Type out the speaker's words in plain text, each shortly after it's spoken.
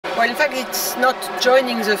Well, in fact, it's not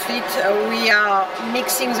joining the fleet. We are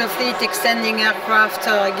mixing the fleet, extending aircraft.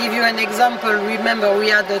 Give you an example. Remember, we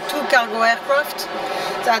had 2 cargo aircraft,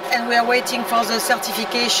 and we are waiting for the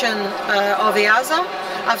certification of EASA.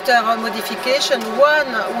 After a modification,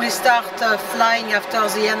 one will start flying after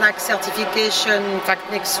the ANAC certification, in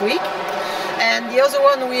fact, next week. And the other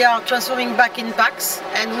one we are transferring back in packs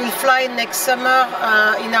and will fly next summer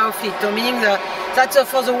in our fleet. So meaning that's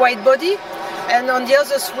for the wide body. And on the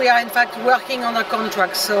others, we are in fact working on a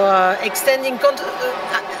contract, so extending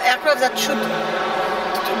aircraft that should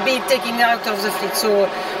be taken out of the fleet. So,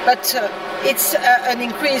 but it's an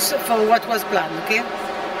increase for what was planned. Okay.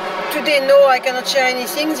 Today, no, I cannot share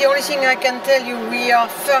anything. The only thing I can tell you, we are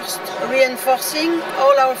first reinforcing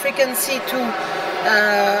all our frequency to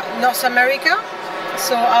North America,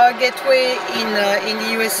 so our gateway in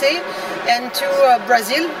the USA, and to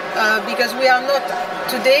Brazil, because we are not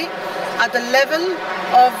today at the level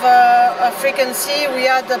of frequency we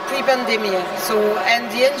had pre-pandemic. So, and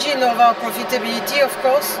the engine of our profitability, of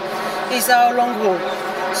course, is our long haul.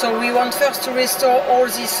 So we want first to restore all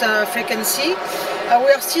this frequency.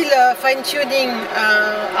 We are still fine-tuning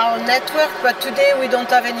our network, but today we don't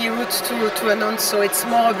have any routes to announce. So it's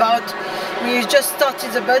more about, we just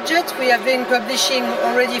started the budget. We have been publishing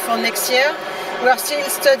already for next year. We are still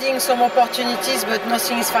studying some opportunities, but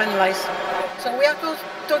nothing is finalized. So we are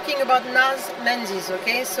talking about NAS Menzies,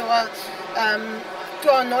 okay? So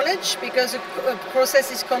to our knowledge, because the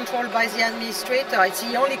process is controlled by the administrator, it's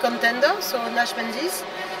the only contender, so NAS Menzies.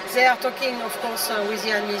 They are talking, of course, with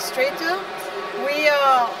the administrator. We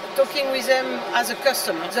are talking with them as a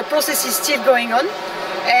customer. The process is still going on,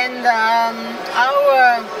 and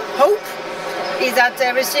our hope is that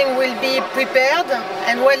everything will be prepared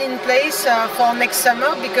and well in place for next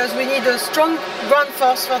summer, because we need a strong ground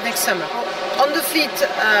force for next summer. On the fleet,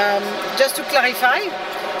 just to clarify,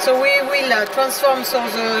 so we will transform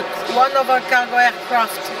one of our cargo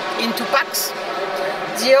aircraft into packs.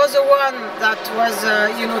 The other one that was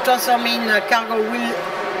transforming cargo will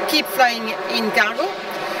keep flying in cargo.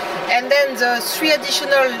 And then the 3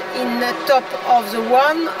 additional in the top of the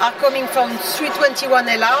one are coming from 321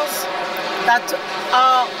 LRs that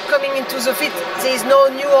are coming into the fleet. There is no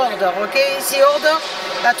new order, okay? It's the order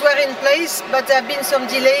that were in place, but there have been some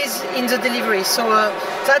delays in the delivery. So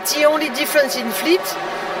that's the only difference in fleet.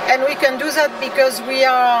 And we can do that because we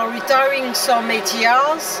are retiring some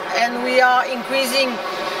ATRs and we are increasing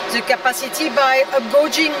the capacity by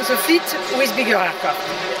upgauging the fleet with bigger aircraft.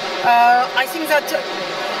 I think that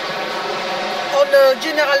on a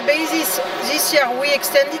general basis, this year we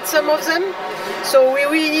extended some of them, so we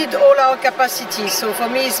really need all our capacity. So for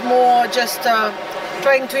me it's more just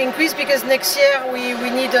trying to increase, because next year we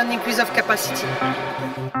need an increase of capacity.